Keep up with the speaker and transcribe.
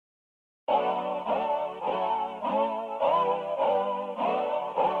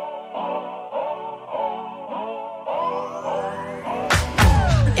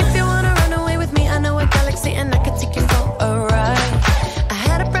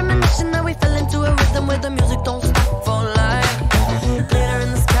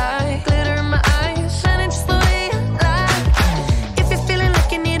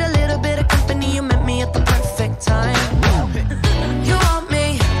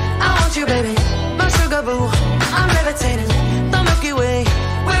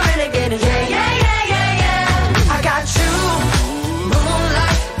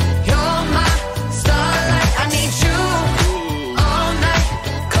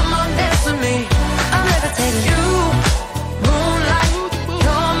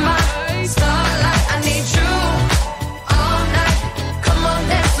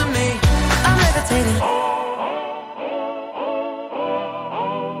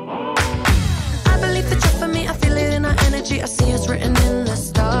energy, I see it's written in the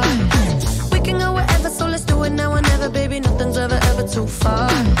stars. We can go wherever, so let's do it now or never, baby. Nothing's ever, ever too far.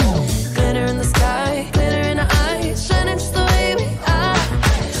 Glitter in the sky, glitter in our eyes, shining just the way we are.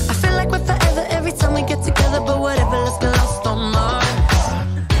 I feel like we're forever every time we get together, but whatever, let's get lost on Mars.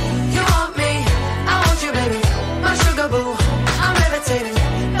 You want me, I want you, baby. My sugar boo, I'm levitating.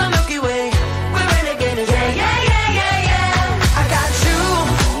 The Milky Way, we're renegading. Yeah, yeah, yeah, yeah, yeah. I got you,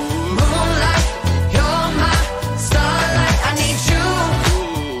 moonlight, you're my starlight. I need you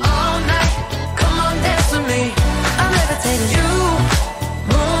all night. Come on, dance with me. I'm levitating. You,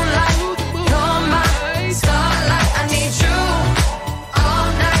 moonlight, you're my starlight. I need you all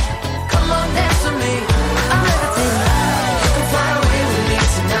night. Come on, dance with me. I'm levitating. You can fly away with me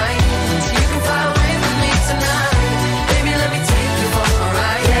tonight. You can fly away with me tonight. Baby, let me take you for a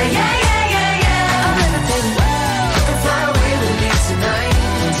ride. Yeah, yeah, yeah, yeah, yeah. I'm levitating. You can fly away with me tonight.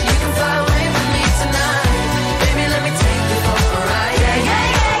 You can fly away with me tonight. Baby, let me take you for a ride. Yeah, yeah,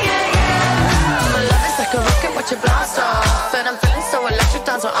 yeah, yeah, yeah. My love is like a rocket, watch it blast off. And I'm feeling so electric,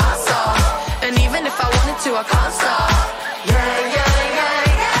 dance on our song. And even if I wanted to, I can't stop. Yeah, yeah, yeah,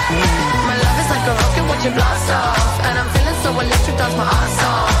 yeah. My love is like a rocket, watch it blast off. And I'm feeling so electric, dance my ass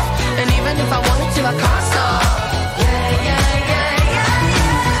off. And even if I wanted to, I can't stop. Yeah, yeah, yeah,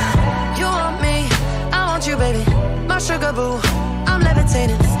 yeah. You want me, I want you, baby. My sugar boo, I'm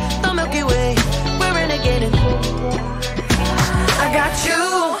levitating. The Milky Way, we're renegading. I got you,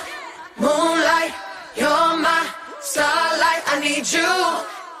 moonlight, you're my starlight. I need you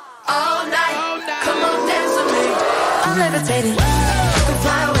all night. Come on, dance with me. I'm levitating. You can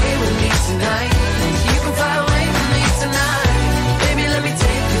fly away with me tonight. You can fly away with me tonight. Baby, let me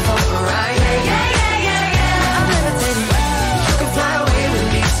take you for a ride. Yeah, yeah, yeah, yeah, yeah. I'm levitating. You can fly away with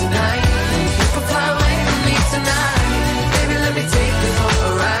me tonight. You can fly away with me tonight. Baby, let me take you for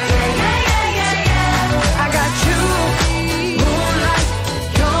a ride. Yeah, yeah, yeah, yeah, yeah. I got you, moonlight,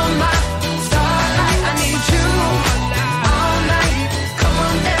 you're my starlight. I need you all night. Come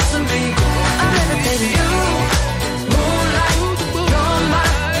on, dance with me. I'm levitating. You, moonlight, you're my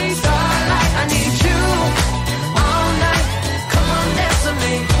starlight. I need you all night. Come on, dance with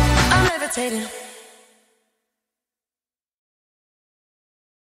me. I'm levitating.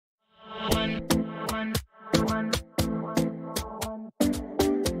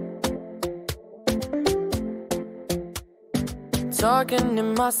 Talking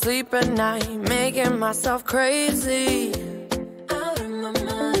in my sleep at night, making myself crazy. Out of my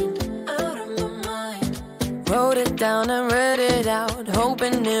mind, out of my mind. Wrote it down and read it out,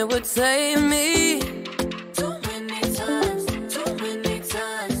 hoping it would save me. Too many times, too many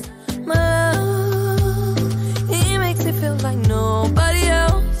times. My love, he makes me feel like nobody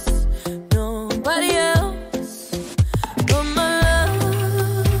else, nobody else. But my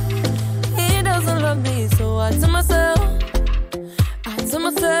love, he doesn't love me, so I tell myself,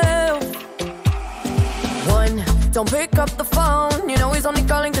 one, don't pick up the phone. You know he's only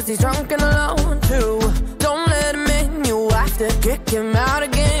calling cause he's drunk and alone. Two, don't let him in. You have to kick him out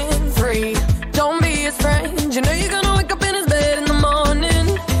again. Three, don't be his friend. You know you're gonna wake up in his bed in the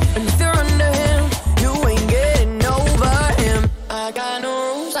morning. And if you're under him, you ain't getting over him. I got no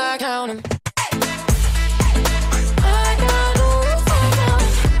rules, I count him.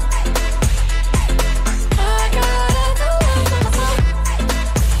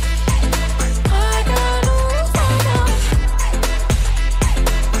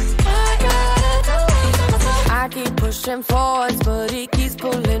 Pushing forwards, but he keeps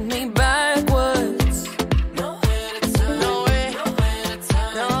pulling me backwards. Nowhere to turn, nowhere to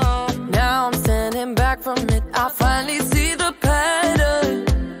turn. No. Now I'm standing back from it. I finally see the pattern.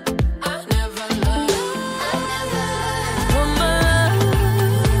 I never loved. For my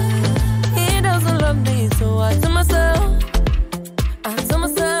love, he doesn't love me, so I tell myself,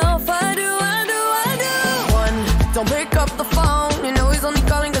 I do. One, don't pick up the phone. You know he's only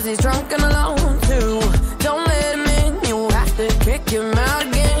calling cause he's drunk and alone. Two, don't let him in. Kick him out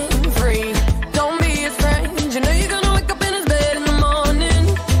again. Three, don't be his friend. You know you're gonna wake up in his bed in the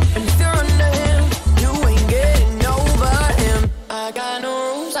morning. And if you're under him, you ain't getting over him. I got no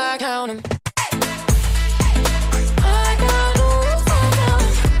rules, I count him. I got no rules, I count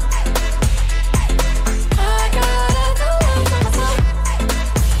him. I gotta do it for myself.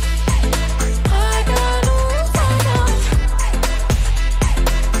 I got no rules, I count him.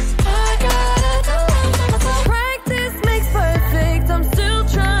 I gotta do it for myself. Practice makes perfect. I'm still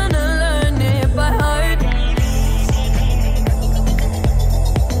trying.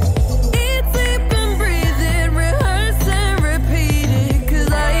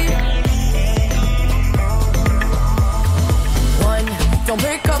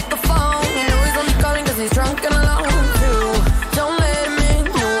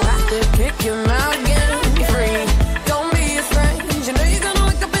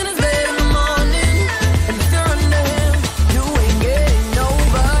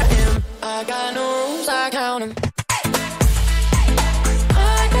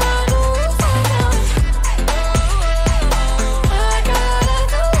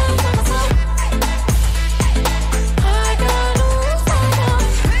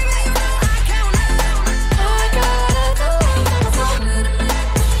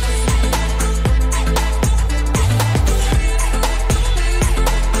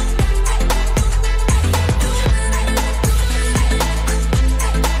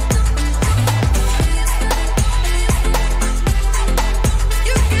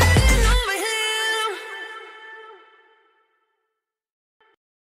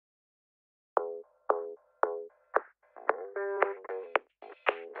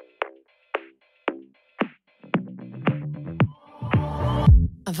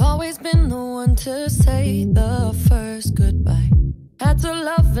 I've always been the one to say the first goodbye. Had to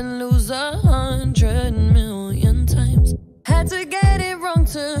love and lose 100 million times. Had to get it wrong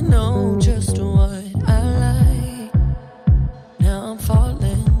to know just what I like. Now I'm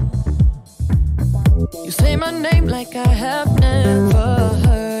falling. You say my name like I have never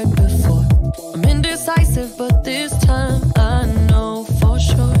heard before. I'm indecisive, but this time I know for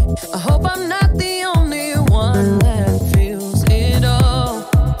sure. I hope I'm not the only one that feels it all.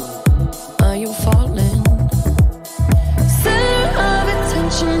 Are you falling? Center of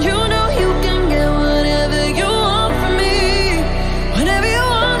attention, you know you can get whatever you want from me. Whenever you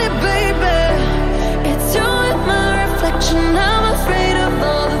want it, baby. It's you and my reflection. I'm afraid of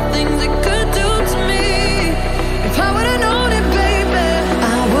all the things it could do to me. If I would've known it, baby,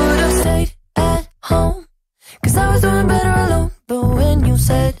 I would've stayed at home, 'cause I was doing better alone. But when you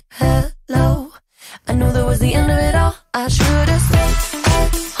said hello, I knew that was the end of it all. I should've stayed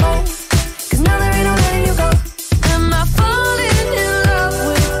at home, 'cause now there ain't no letting you go. Am I falling in love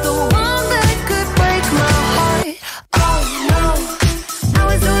with the one that could break my heart? Oh no, I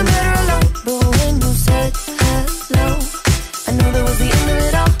was doing better alone. But when you said hello, I knew that was the end of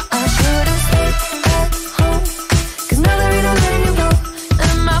it all. I should've stayed at home, 'cause now there ain't no letting you go.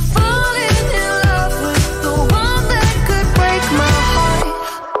 Am I falling in love with the one that could break my heart?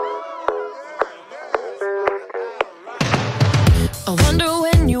 I wonder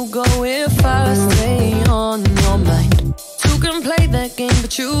when you go if I stay on your mind. Two can play that game,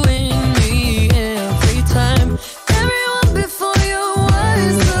 but you win me every time. Everyone before you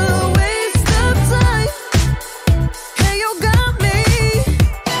was a waste of time. Hey, you got me.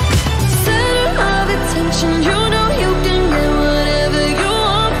 Center of attention, you know you can get whatever you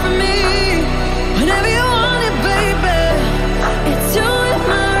want from me. Whenever you want it, baby. It's you and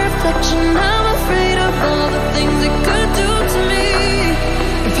my reflection. I'm afraid of all the things it could do to me.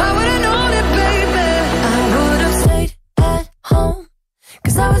 If I would've known it, baby, I would've stayed at home,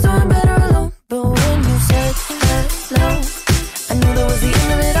 'cause I was doing better alone. But when you said hello, I knew that was the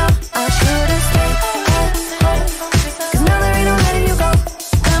end of it all. I should've stayed at home, 'cause now there ain't no letting you go.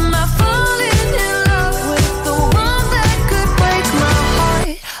 Am I falling in love with the one that could break my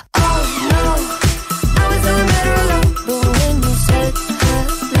heart? Oh no, I was doing better alone. But when you said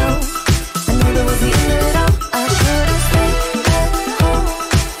hello, I knew that was the end of it all. I should've stayed at home,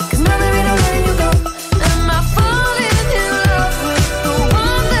 'cause now there ain't no letting you go. Am I falling in love with the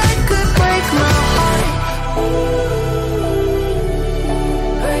one that could break my heart?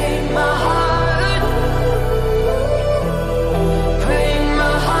 Break my heart. Break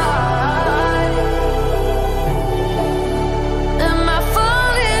my heart. Am I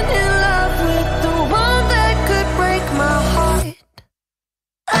falling in love with the one that could break my heart?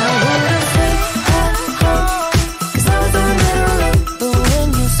 I would've stayed at home, 'cause I was doing better alone. But when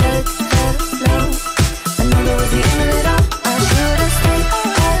you said hello, I knew that was the end of it all. I should've stayed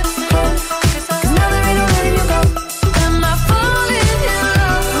at home, 'cause now there ain't no letting you go. Am I falling in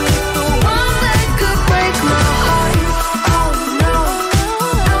love with the one that could break my heart? Oh no,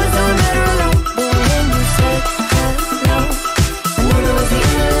 I was doing better alone. But when you said hello, I knew that was the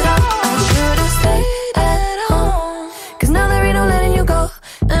end of it all. I should've stayed at home, 'cause now there ain't no letting you go.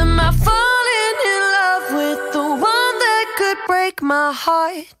 Am I falling in love with the one that could break my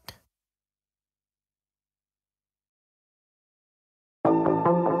heart?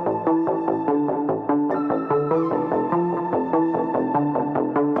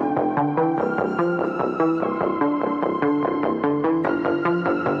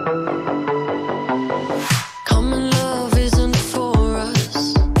 Common love isn't for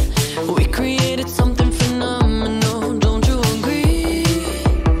us. We created something phenomenal. Don't you agree?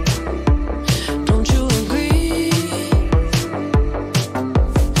 Don't you agree?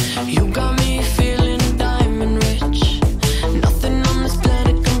 You got me feeling diamond rich. Nothing on this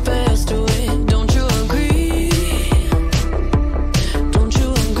planet compares to it. Don't you agree? Don't you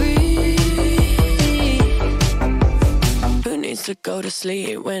agree? Who needs to go to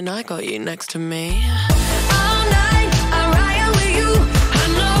sleep when I got you next to me? All night I ride with you. I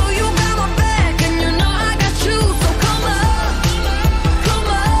know you got my back, and you know I got you. So come up, come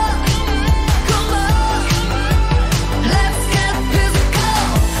up, come up. Let's get physical.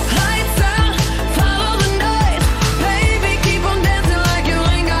 Lights out, follow the noise. Baby, keep on dancing like you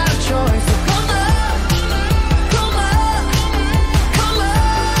ain't got a choice. So come up, come up, come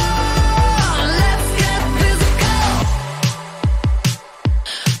up. Let's get physical.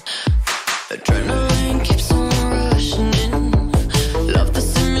 Adrenaline keeps on rushing in.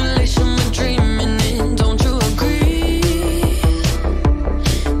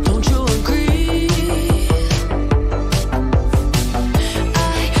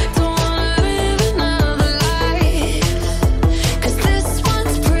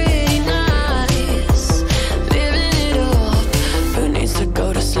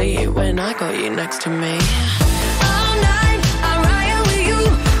 I got you next to me. All night, I ride with you.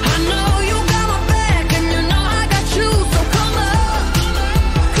 I know you got my back, and you know I got you. So come up,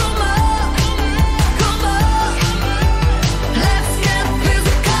 come up, come up. Let's get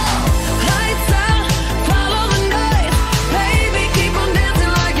physical. Lights out, follow the noise. Baby, keep on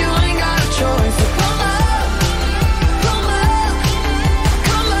dancing like you ain't got a choice. So come up, come up,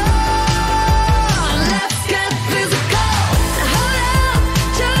 come on. Let's get physical. Hold up,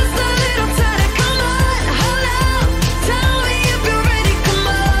 just a little tighter. Come on, hold up. Tell me if you're ready. Come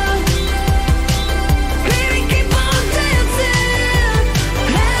on, baby, keep on dancing.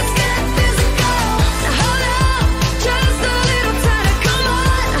 Let's get physical. Hold up, just a little tighter. Come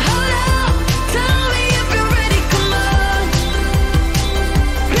on, hold up. Tell me if you're ready. Come on,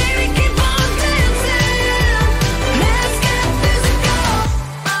 baby, keep on dancing. Let's get physical.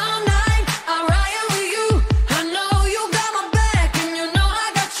 All night, I'll ride with you. I know you got my back, and you know I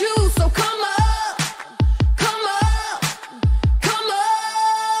got you. So come up, come up, come on.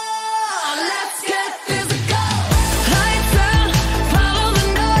 Let's get physical. Lights out, follow the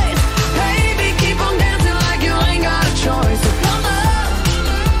noise. Baby, keep on dancing like you ain't got a choice. So come up,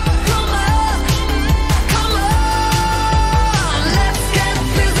 come up, come on. Let's get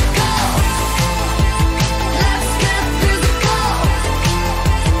physical. Let's get physical.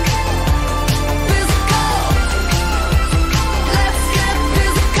 Physical. Let's get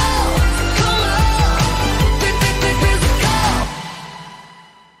physical. Come on. Physical.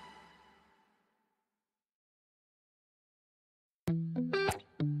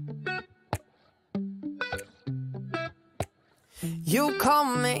 You call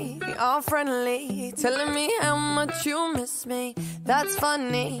me all friendly, telling me how much you miss me. That's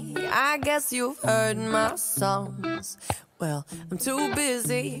funny, I guess you've heard my songs. Well, I'm too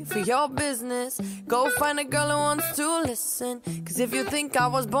busy for your business. Go find a girl who wants to listen. Cause if you think I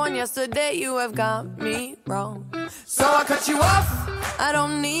was born yesterday, you have got me wrong. So I cut you off, I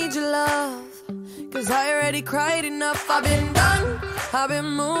don't need your love. Cause I already cried enough, I've been done, I've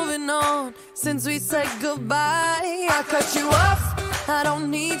been moving on since we said goodbye. I cut you off, I don't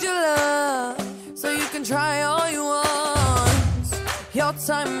need your love. So you can try all you want. Your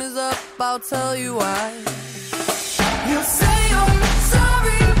time is up, I'll tell you why. You say you're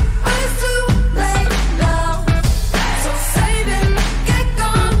sorry, but it's too late now. So save it, get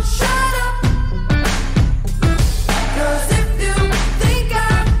gone, shut up. Cause if you think I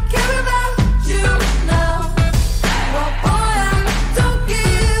care about you now, well boy, I don't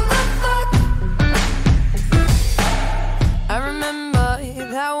give a fuck. I remember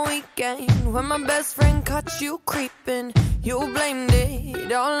that weekend when my best friend caught you creeping. You blamed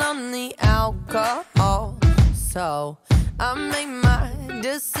it all on the alcohol. So I made my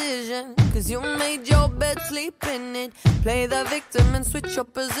decision, cause you made your bed, sleep in it. Play the victim and switch your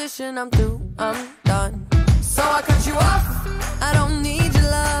position. I'm through, I'm done. So I cut you off, I don't need your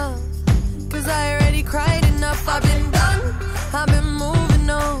love. Cause I already cried enough, I've been done, I've been moving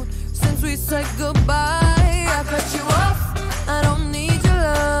on since we said goodbye. I cut you off, I don't need your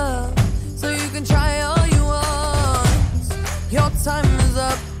love. So you can try all you want. Your time is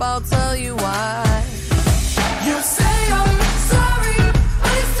up, I'll tell you why. You say you're sorry,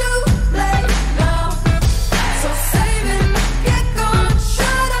 but it's too late now. So save it, get gone,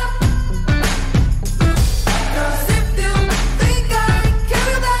 shut up. Cause if you think I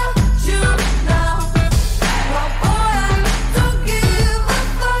care about you now, well boy, I don't give a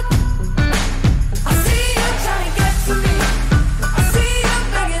fuck. I see you trying to get to me, I see you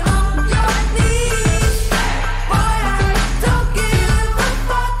begging on your knees. Boy, I don't give a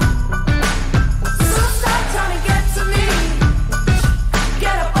fuck. So stop trying to get to me.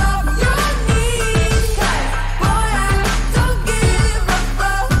 Get up off your knees. Boy, I don't give a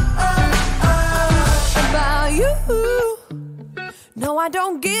fuck about you. No, I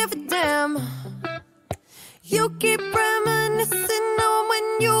don't give a damn. You keep reminiscing on when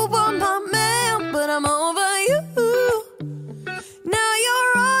you were my man, but I'm over you. Now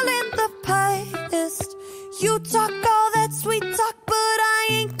you're all in the past. You talk all that sweet talk, but I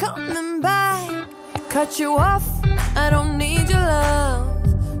ain't coming back. Cut you off, I don't need your love.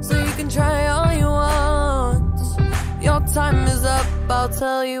 So you can try all you want. Your time is up, I'll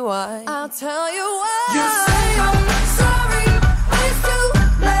tell you why. I'll tell you why. You say you're sorry, but it's too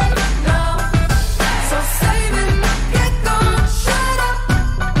late now. So save it, get gone, shut up.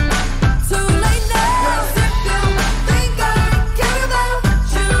 Too late now. Cause if you think I care about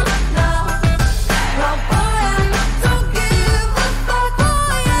you now, well boy, I don't give a fuck.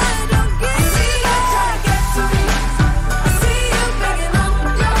 Boy, I don't give a fuck. I see you trying to get to me, I see you begging on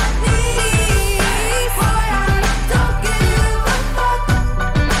your knees. Boy, I don't give a fuck.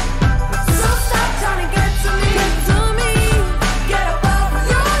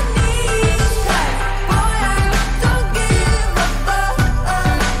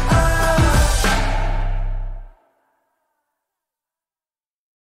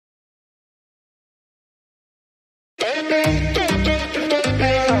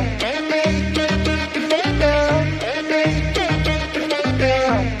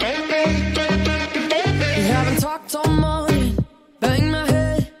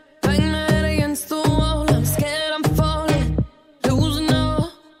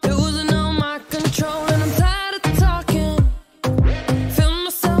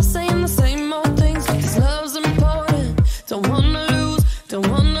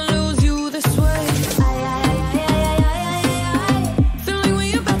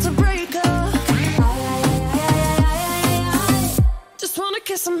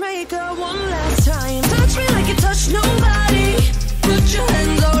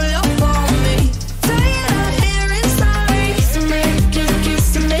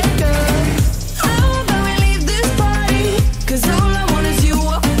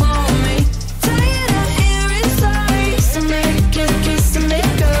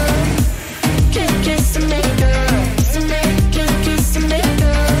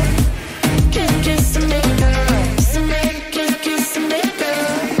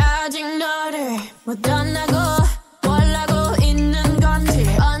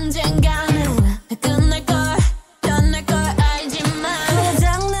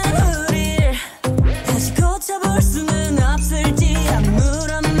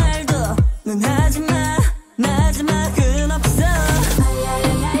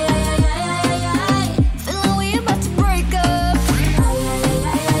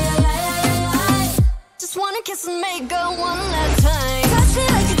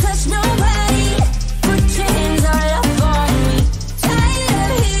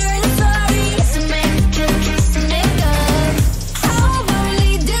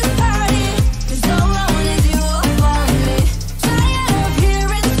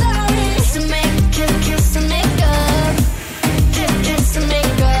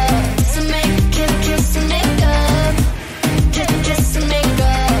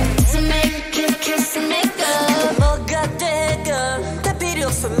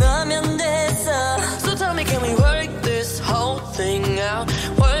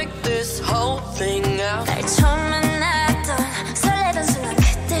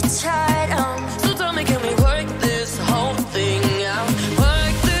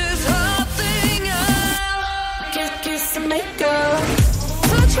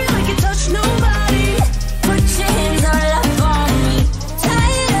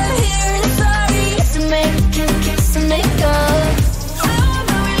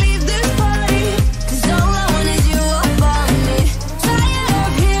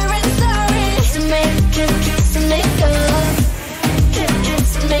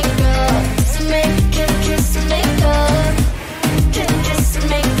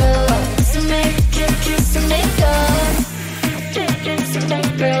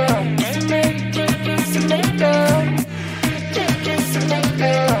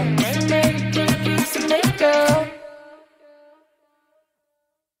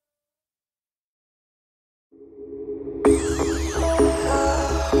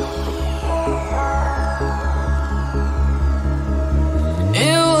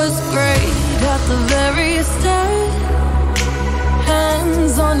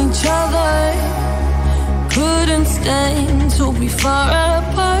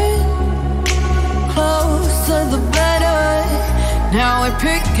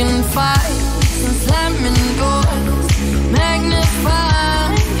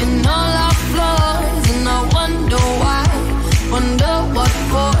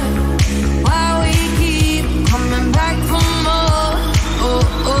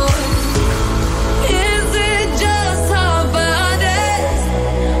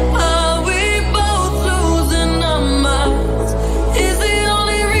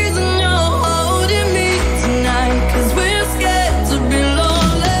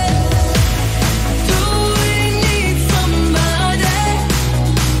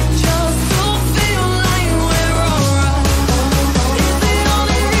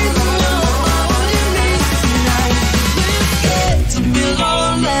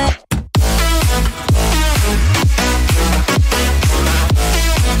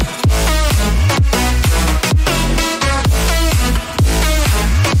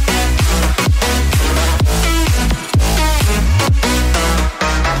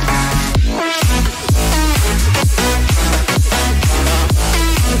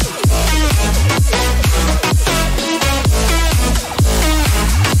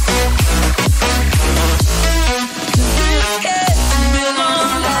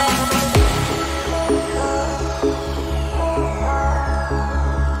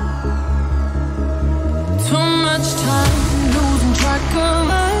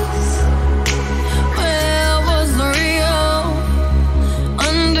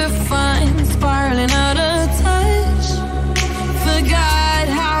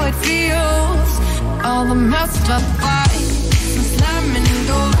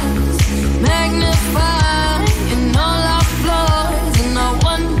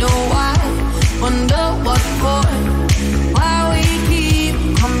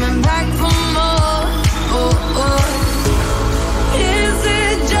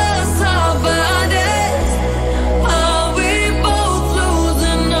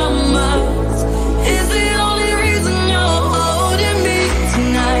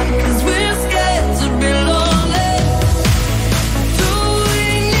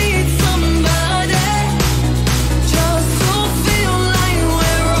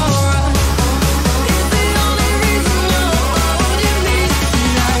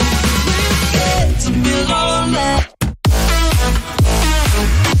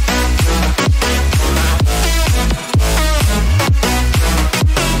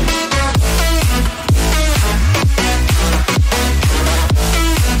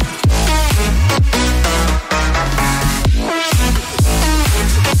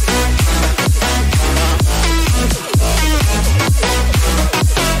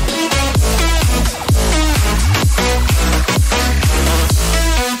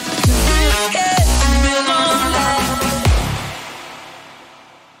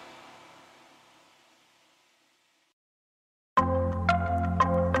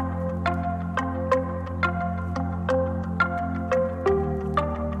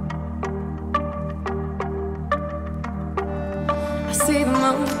 see the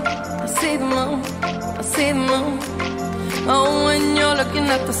moon, I see the moon, I see the moon. Oh, when you're looking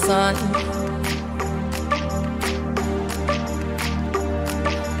at the sun.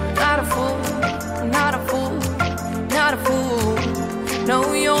 Not a fool, not a fool, not a fool.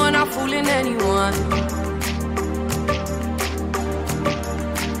 No, you're not fooling anyone.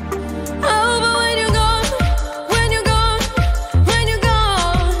 Oh, but when you're gone, when you're gone, when you're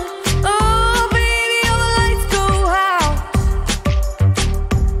gone, oh, baby, all the lights go out.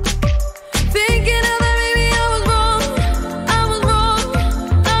 Thinking of that, baby, I was wrong, I was wrong,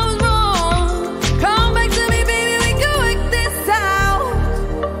 I was wrong. Come back to me, baby, we can work this out.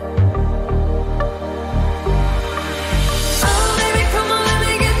 Oh, baby, come on, let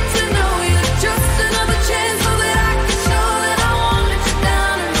me get to know you. Just another chance.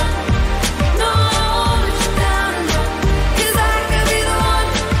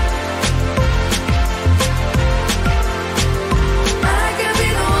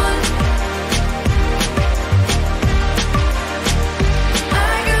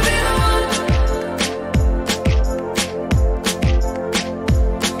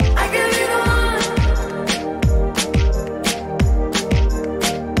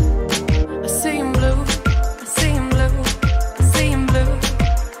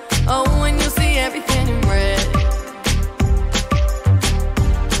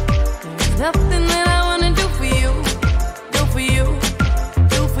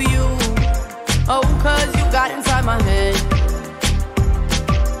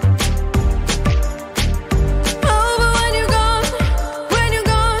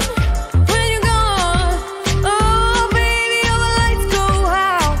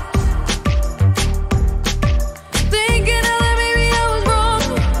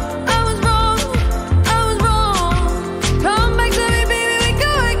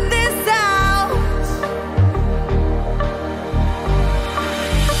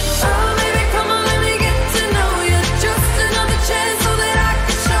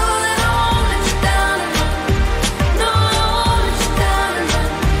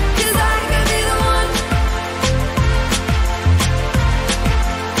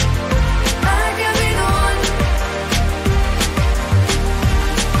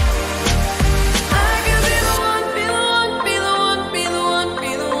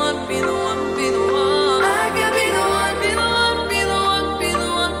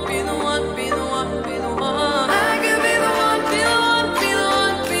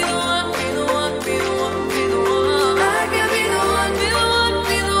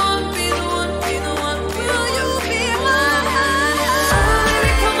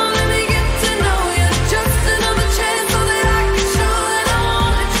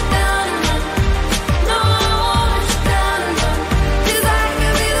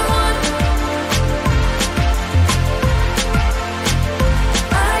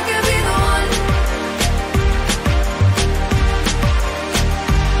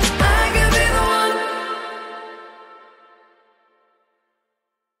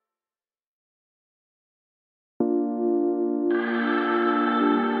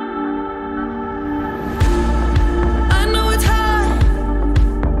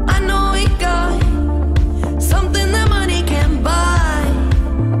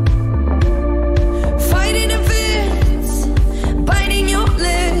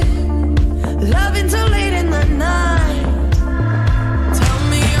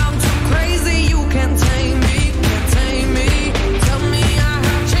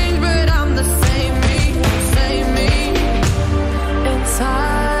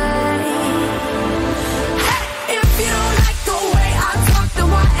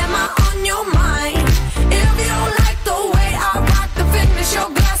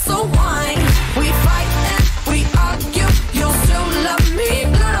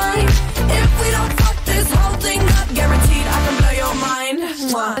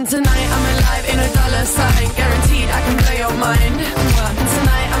 mind.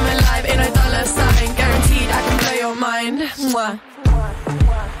 Tonight I'm alive in a dollar sign, guaranteed I can blow your mind.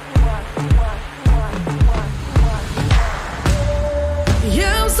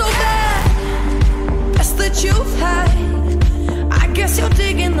 Yeah, I'm so bad, that's the truth. I guess you're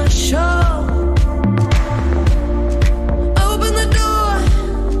digging the show. Open the door,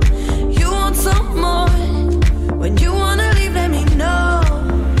 you want some more. When you wanna leave, let me know.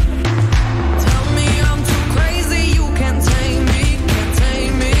 Tell me I'm too crazy, you can't tame me, can't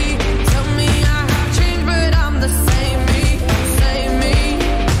tame me. Tell me I have changed, but I'm the same me, same me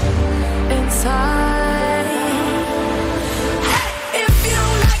inside. Hey, if you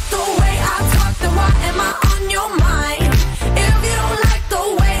don't like the way I talk, then why am I on your mind? If you don't like the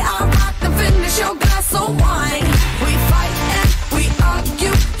way I rock, then finish your glass of wine. We fight and we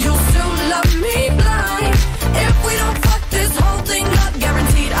argue, you still love me blind. If we don't fuck this whole thing up,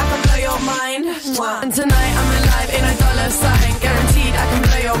 guaranteed I can blow your mind. And tonight I'm alive in a dollar sign, guaranteed I can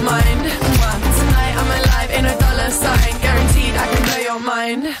blow your mind. Tonight I'm alive in a dollar sign, guaranteed I can blow your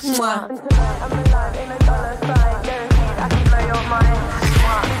mind. Tonight I'm alive in a dollar sign, guaranteed I can blow your mind.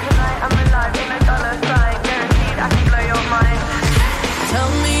 Tonight I'm alive in a dollar sign, guaranteed I can blow your mind.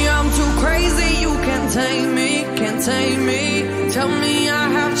 Tell me I'm too crazy, you can't tame me, can't tame me. Tell me I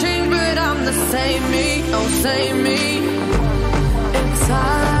have changed, but I'm the same me, oh same me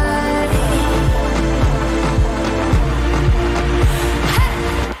inside. Hey.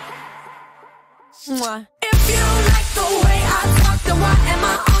 If you don't like the way I talk, then why am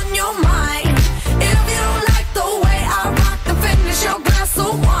I on your mind? If you don't like the way I rock, then finish your glass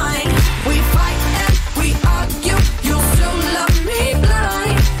of wine. We fight and we argue, you still love me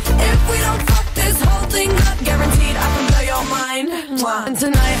blind. If we don't fuck this whole thing up, guaranteed I can blow your mind. And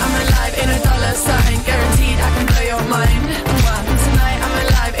tonight I'm alive in a dollar sign, guaranteed I can blow your mind. Tonight I'm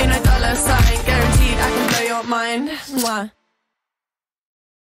alive in a dollar sign, guaranteed I can blow your mind.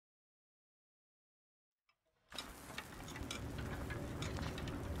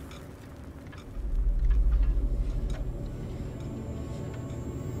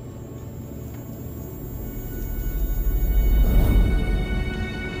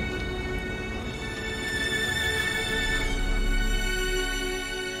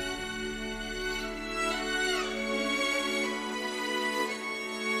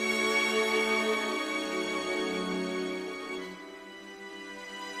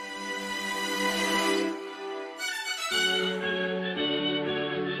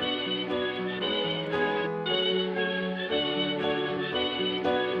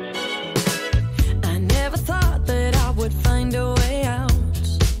 Find a way out.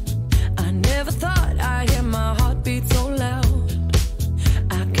 I never thought I'd hear my heartbeat so loud.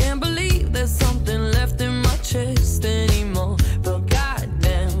 I can't believe there's something left in my chest anymore. But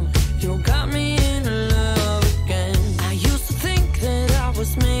goddamn, you got me in love again. I used to think that I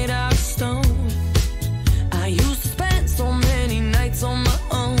was made out of stone. I used to spend so many nights on my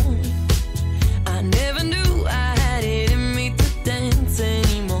own. I never knew I had it in me to dance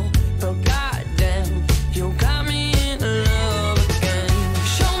anymore. But goddamn, you got me.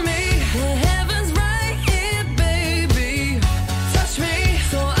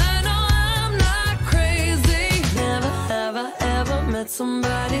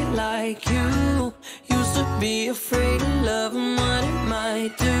 Somebody like you. Used to be afraid of love and what it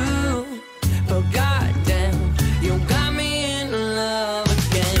might do. But goddamn, you got me in love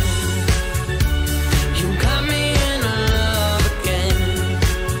again. You got me in love again.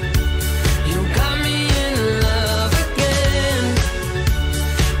 You got me in love again.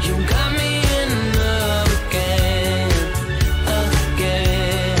 You got me in love again,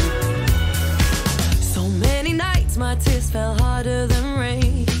 again. So many nights my tears fell harder than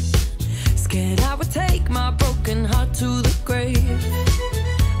rain. Scared I would take my broken heart to the grave.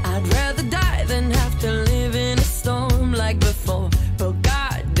 I'd rather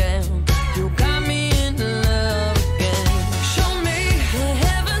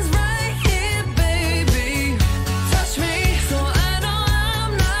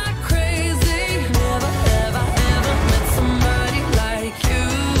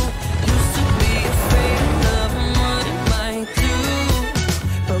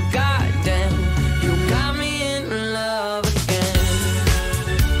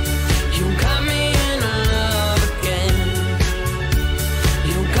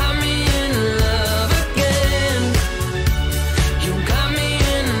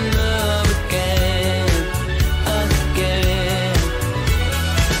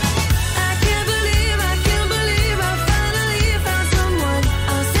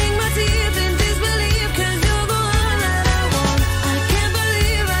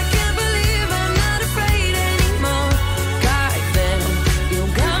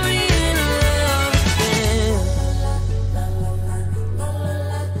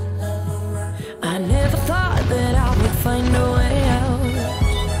find a way out.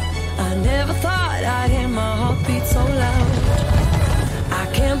 I never thought I'd hear my heartbeat so loud. I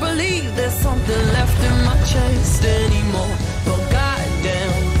can't believe there's something left in my chest anymore. But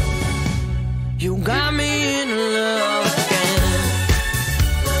goddamn, you got me in love again.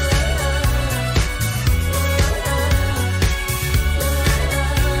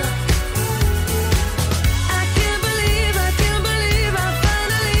 I can't believe I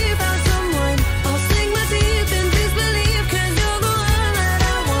finally found someone. I'll sink my teeth in disbelief, 'cause you're the one that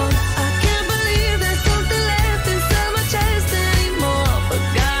I want. I can't believe there's something left inside my chest anymore. But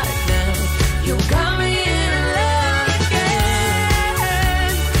goddamn, you got me in love again.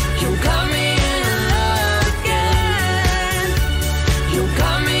 You got me in love again. You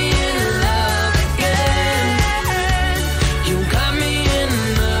got me in love again. You got me in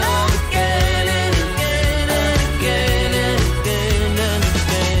love again and again and again and again and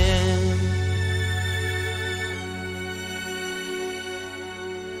again.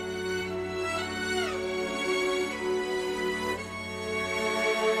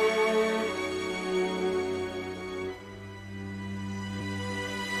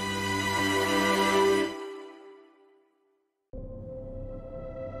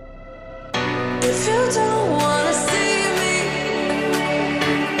 If you don't wanna see me,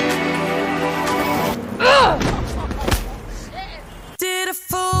 did a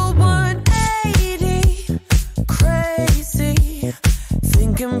full 180, crazy,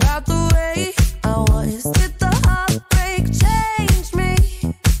 thinking about the way I was. Did the heartbreak change me?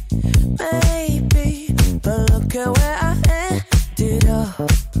 Maybe, but look at where I ended up.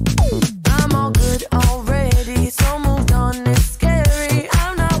 I'm all good already, so moved on. It's scary,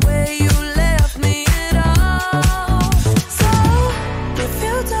 I'm not where you left me at all. So if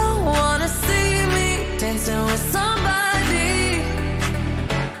you don't wanna see me dancing with somebody,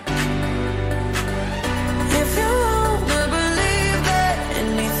 if you wanna believe that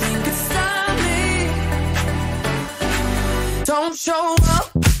anything could stop me, don't show up,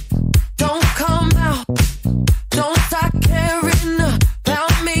 don't come out, don't start caring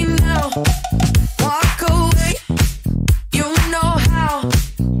about me now. Walk away, you know how.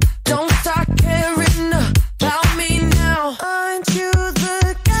 Don't start caring about me now. Aren't you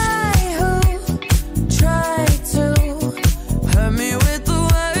the guy who tried to hurt me with the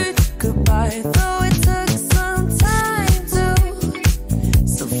word goodbye? Though it took some time to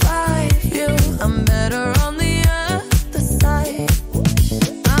survive you, I'm better on the other side.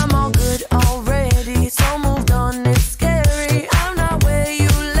 I'm all good already, so moved on. It's scary, I'm not where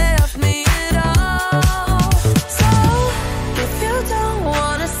you left me at all. So if you don't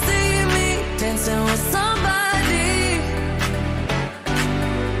wanna see me dancing with somebody,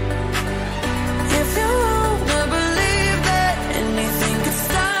 if you wanna believe that anything could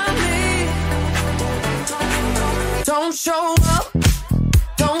stop me, don't show up,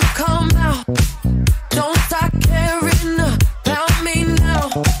 don't come out, don't start caring about me now.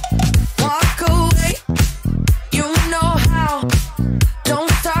 Walk away, you know how.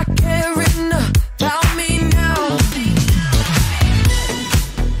 Don't start caring about me now.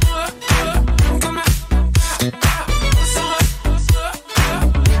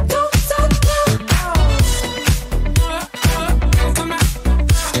 Don't stop now.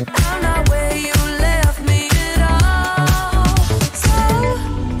 I'm not where you left me at all.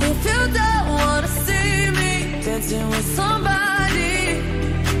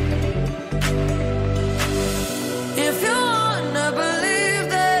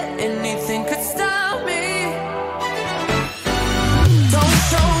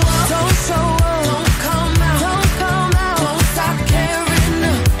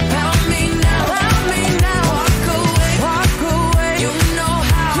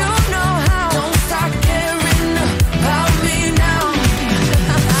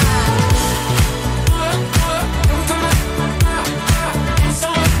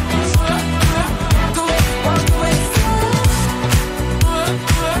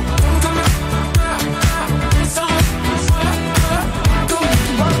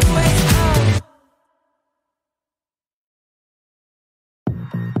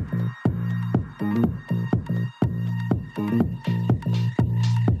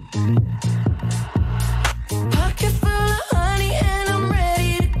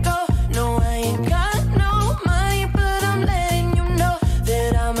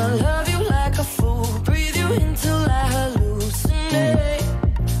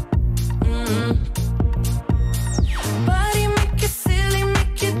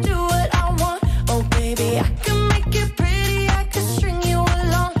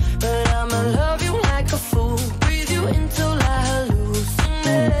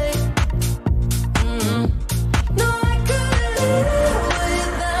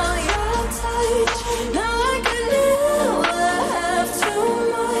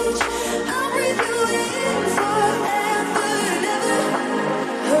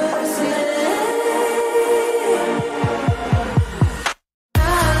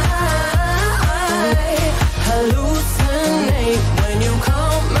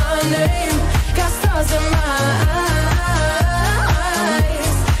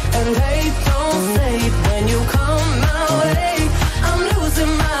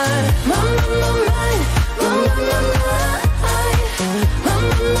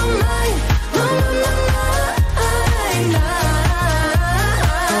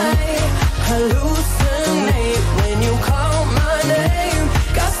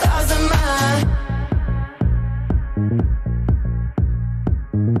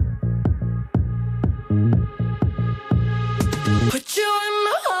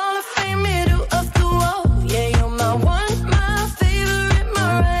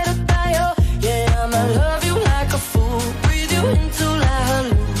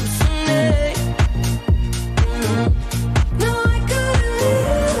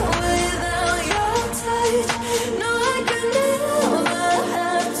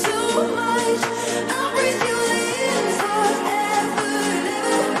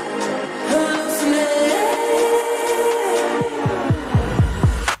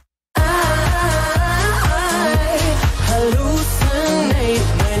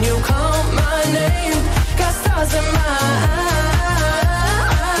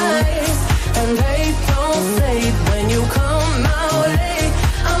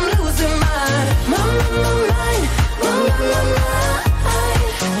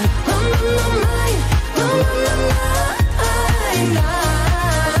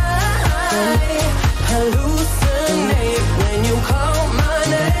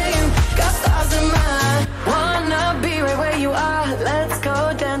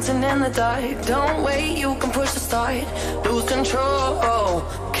 dark. Don't wait, you can push the start. Lose control.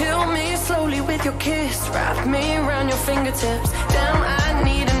 Kill me slowly with your kiss. Wrap me around your fingertips. Damn, I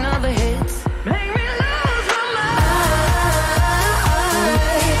need another hit. Make me lose my mind.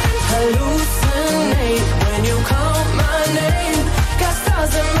 Hallucinate when you call my name. Got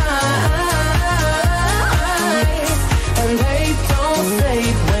stars in my eyes, and they don't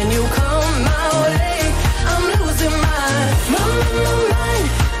fade when you come my way. I'm losing my mind.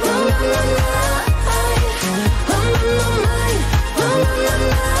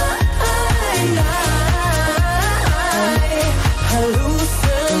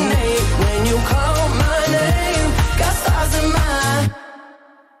 Hallucinate when you call my name. Got stars in my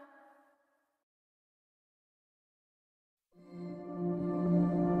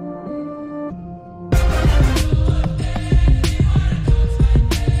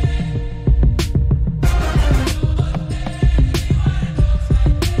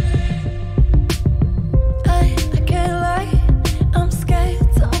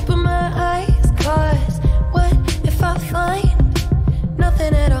nothing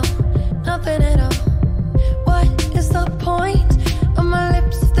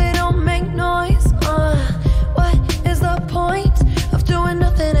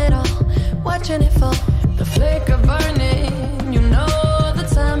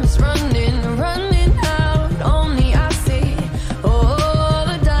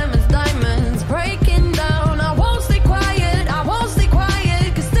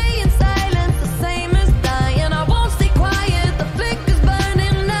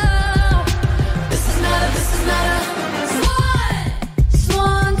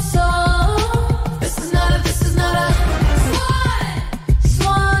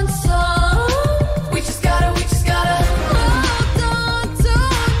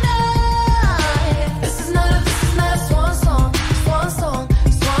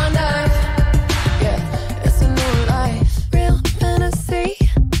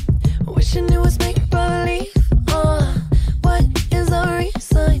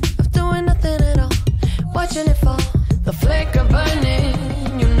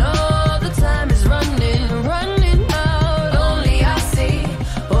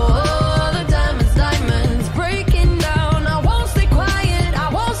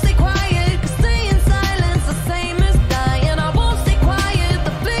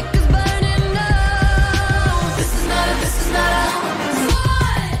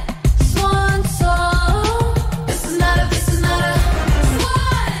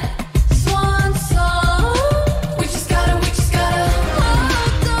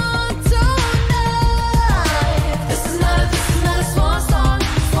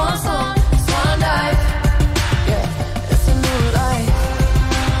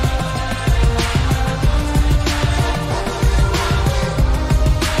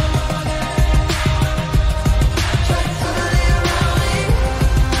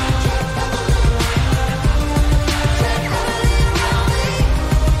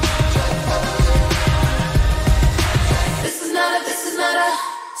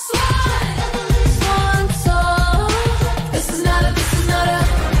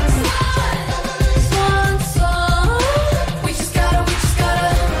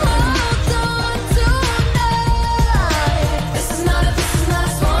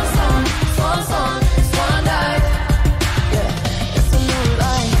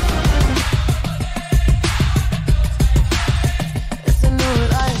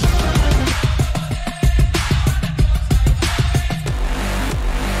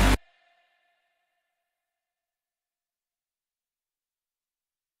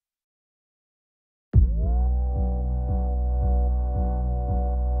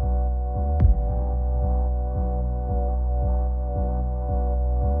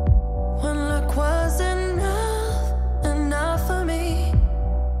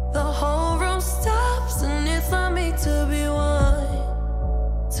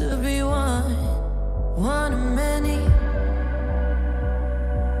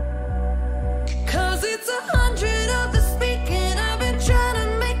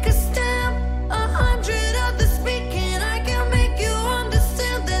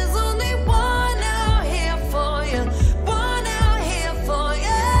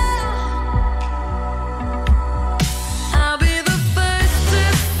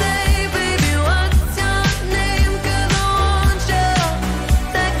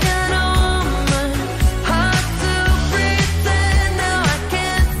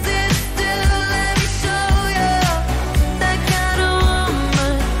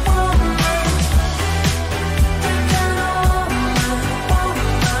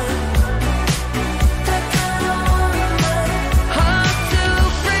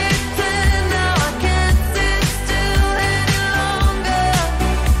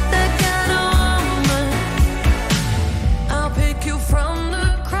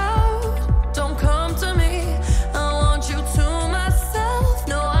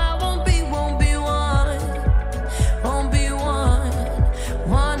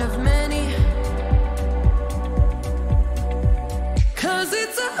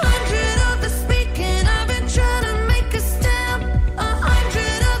 100 of the speaking, I've been trying to make a stamp.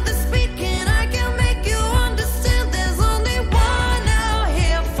 100 of the speaking, I can make you understand. There's only one out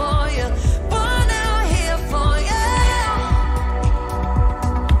here for you, one out here for you.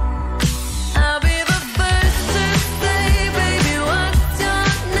 I'll be the first to say, baby, what's your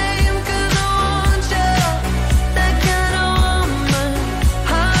name? 'Cause I want you, that kind of woman.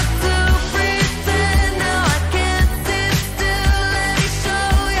 Hard to pretend, now I can't sit still. Let me show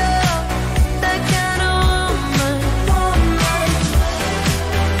you, that kind of woman.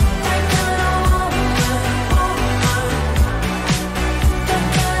 That kind of woman. That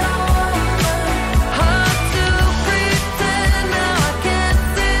kind of woman. Hard to pretend, now I can't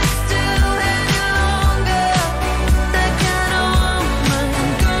sit still any longer. That kind of woman.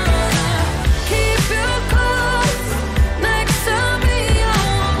 Gonna keep you close next to me, I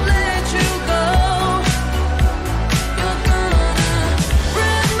won't let you go. You're gonna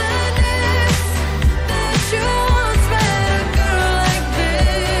reminisce that you once met a girl like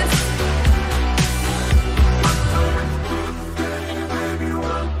this.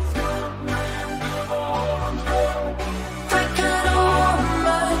 That kind of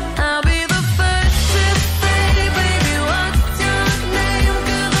woman. I'll be the first to say, baby, what's your name?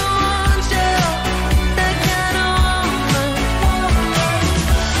 'Cause I want you, that kind of woman.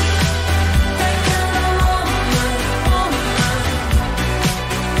 That kind of woman.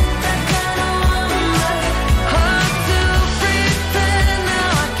 That kind of woman. Hard to pretend, now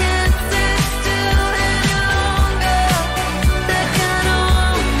I can't sit still any longer. That kind of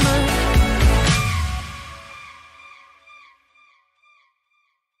woman.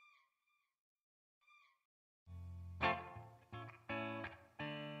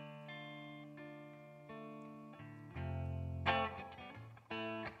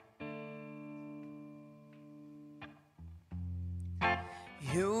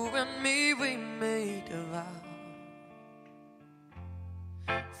 You and me, we made a vow,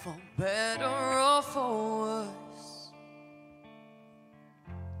 for better or for worse.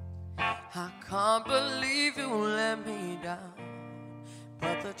 I can't believe you let me down,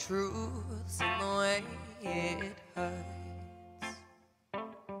 but the truth's in the way it hurts.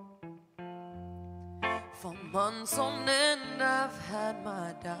 For months on end, I've had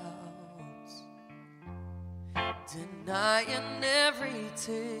my doubts, denying every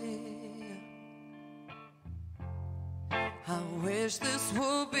tear. I wish this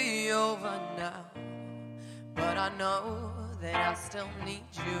would be over now, but I know that I still need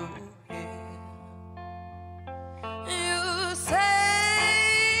you here. You say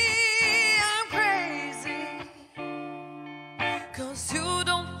I'm crazy, 'cause you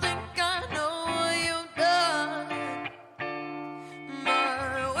don't think I know what you've done.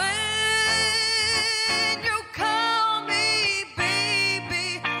 But when you call me baby,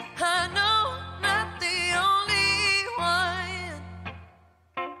 I know I'm not the only one.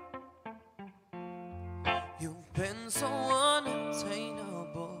 You've been so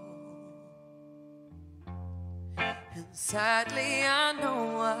unattainable, and sadly I know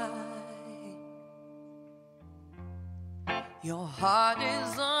why. Your heart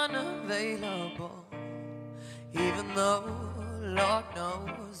is unavailable, even though Lord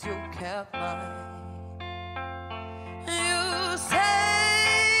knows you kept mine. You say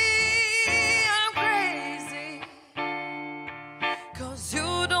I'm crazy, 'cause you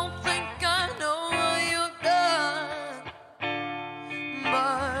don't think I know what you've done.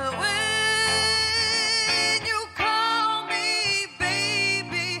 But when you call me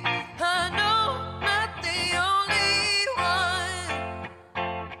baby, I know I'm not the only one.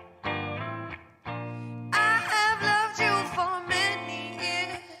 I have loved you for many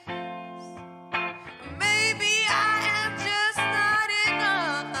years. Maybe I am just not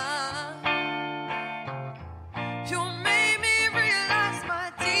enough. You made me realize my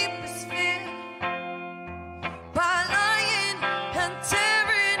deepest fear by lying and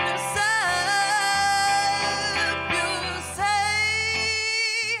tearing us up. You say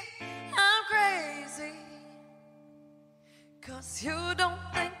I'm crazy, 'cause you don't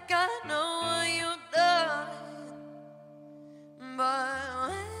think I know what you've done. But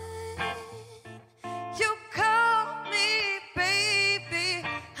when you call me baby,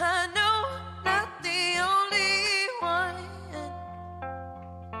 I know I'm not the only one.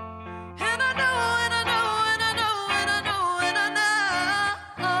 And I know, and I know, and I know, and I know, and I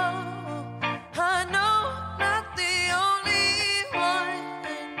know, I know I'm not the only one.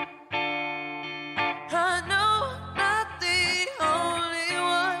 I know I'm not the only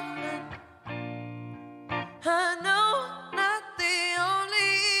one.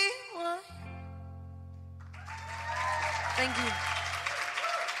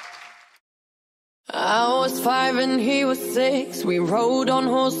 5 and he was 6. We rode on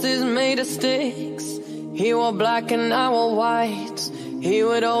horses made of sticks. He wore black and I wore white. He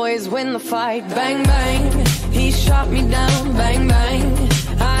would always win the fight. Bang, bang, he shot me down. Bang, bang,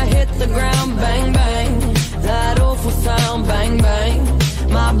 I hit the ground. Bang, bang, that awful sound. Bang, bang,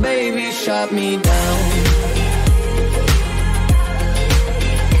 my baby shot me down.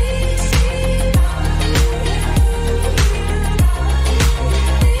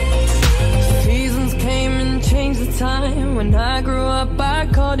 Time when I grew up, I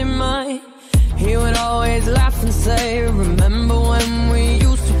called him mine. He would always laugh and say, remember when we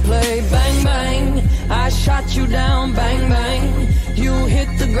used to play? Bang, bang, I shot you down. Bang, bang, you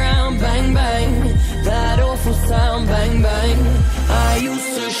hit the ground. Bang, bang, that awful sound. Bang, bang, I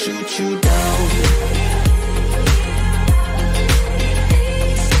used to shoot you down.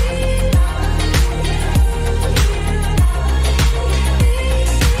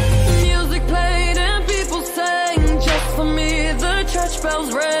 Church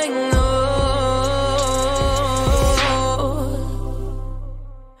bells rang, oh.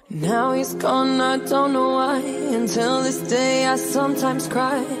 Now he's gone, I don't know why. Until this day I sometimes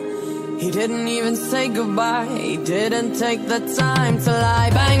cry. He didn't even say goodbye. He didn't take the time to lie.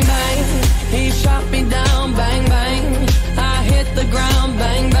 Bang, bang, he shot me down. Bang, bang, I hit the ground.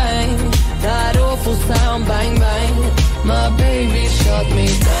 Bang, bang, that awful sound. Bang, bang, my baby shot me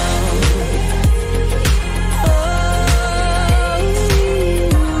down.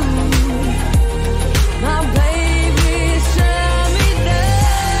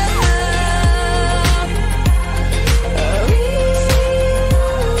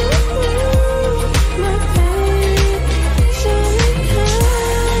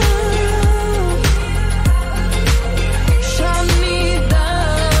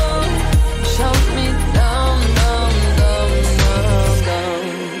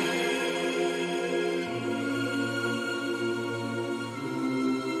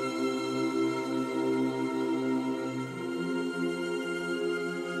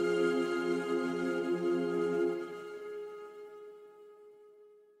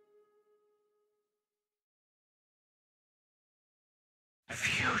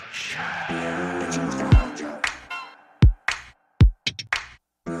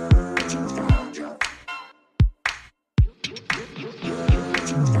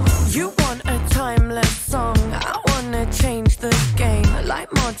 You want a timeless song, I wanna change the game.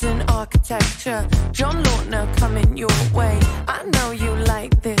 Like modern architecture, John Lautner coming your way. I know you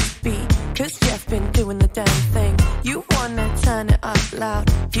like this beat, cause Jeff been doing the damn thing. You wanna turn it up loud,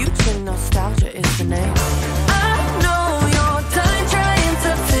 future nostalgia is the name. I know you're done trying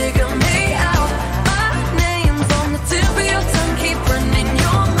to figure me out. My name's on the tip of your tongue, keep running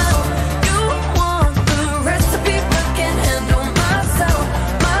your mouth. You want the recipe but can't handle my sound.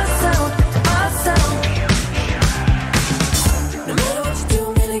 No matter what you do,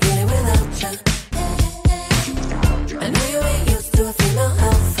 I'm gonna get it without you. I know you ain't used to a female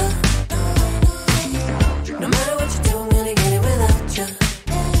alpha. No matter what you do, I'm gonna get it without you.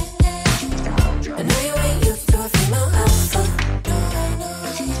 I know you ain't used to a female alpha.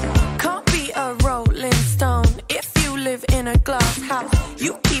 Can't be a rolling stone if you live in a glass house.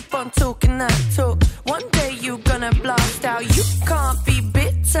 You keep on talking that talk, one day you gonna blast out. You can't be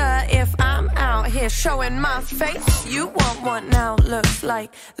bitter if I'm out here showing my face. You want what now looks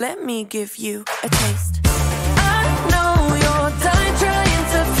like, let me give you a taste. I know you're done trying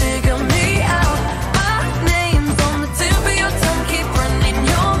to figure me out. My name's on the tip of your tongue, keep running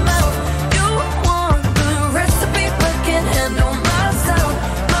your mouth. You want the recipe but can't handle my sound.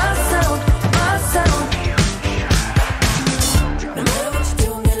 My sound, my sound. No matter what you do,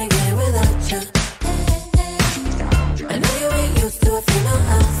 I'm gonna get it without you. I know you ain't used to a female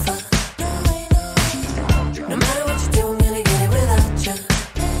alpha. No matter what you do, I'm gonna get it without you.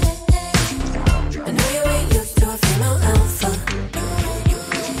 I know you ain't used to a female alpha.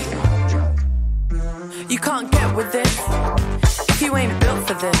 You can't get with this if you ain't built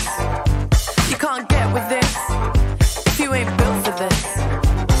for this. You can't get with this if you ain't built for this.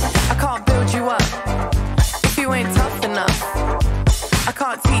 I can't build you up if you ain't tough enough. I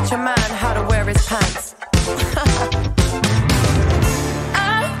can't teach a man how to wear his pants.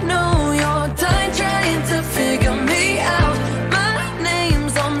 I know you're done trying to figure me out. My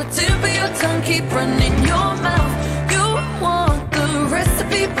name's on the tip of your tongue, keep running your mouth. You want the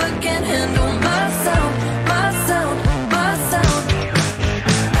recipe but can't handle my sound. My sound, my sound.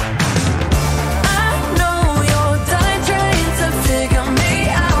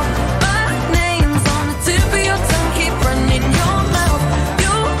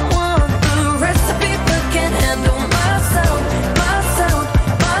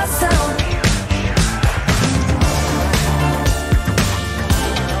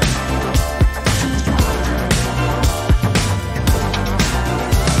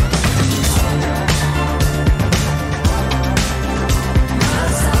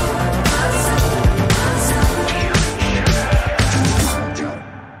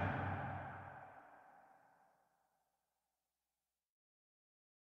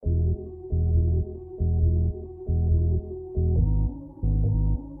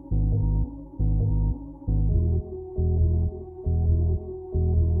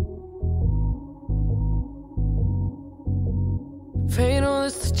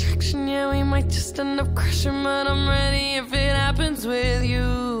 attraction, yeah, we might just end up crashing, but I'm ready if it happens with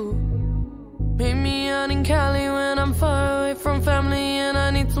you. Meet me out in Cali when I'm far away from family and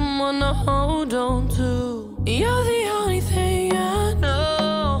I need someone to hold on to. You're the only thing I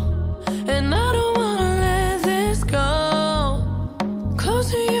know, and I don't wanna let this go.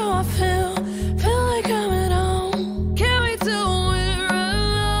 Close to you, I feel like I'm at home. Can't wait till we're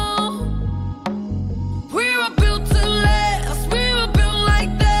alone. We were built to last, we were built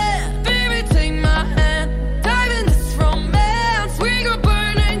like that. Baby, take my hand, dive in this romance. We could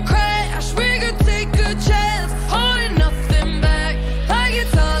burn and crash, we could take a chance, holding nothing back, like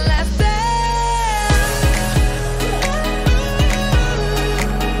it's our last dance.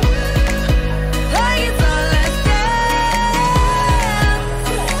 Like it's our last dance.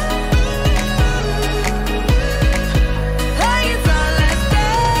 Like it's our last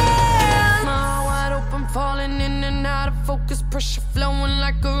dance. My heart wide open, falling in and out of focus, pressure flowing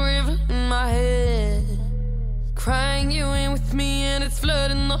like a river in my head. Crying you in with me and it's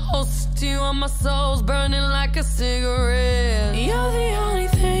flooding the whole city while my soul's burning like a cigarette. You're the only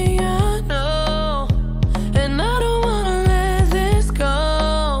thing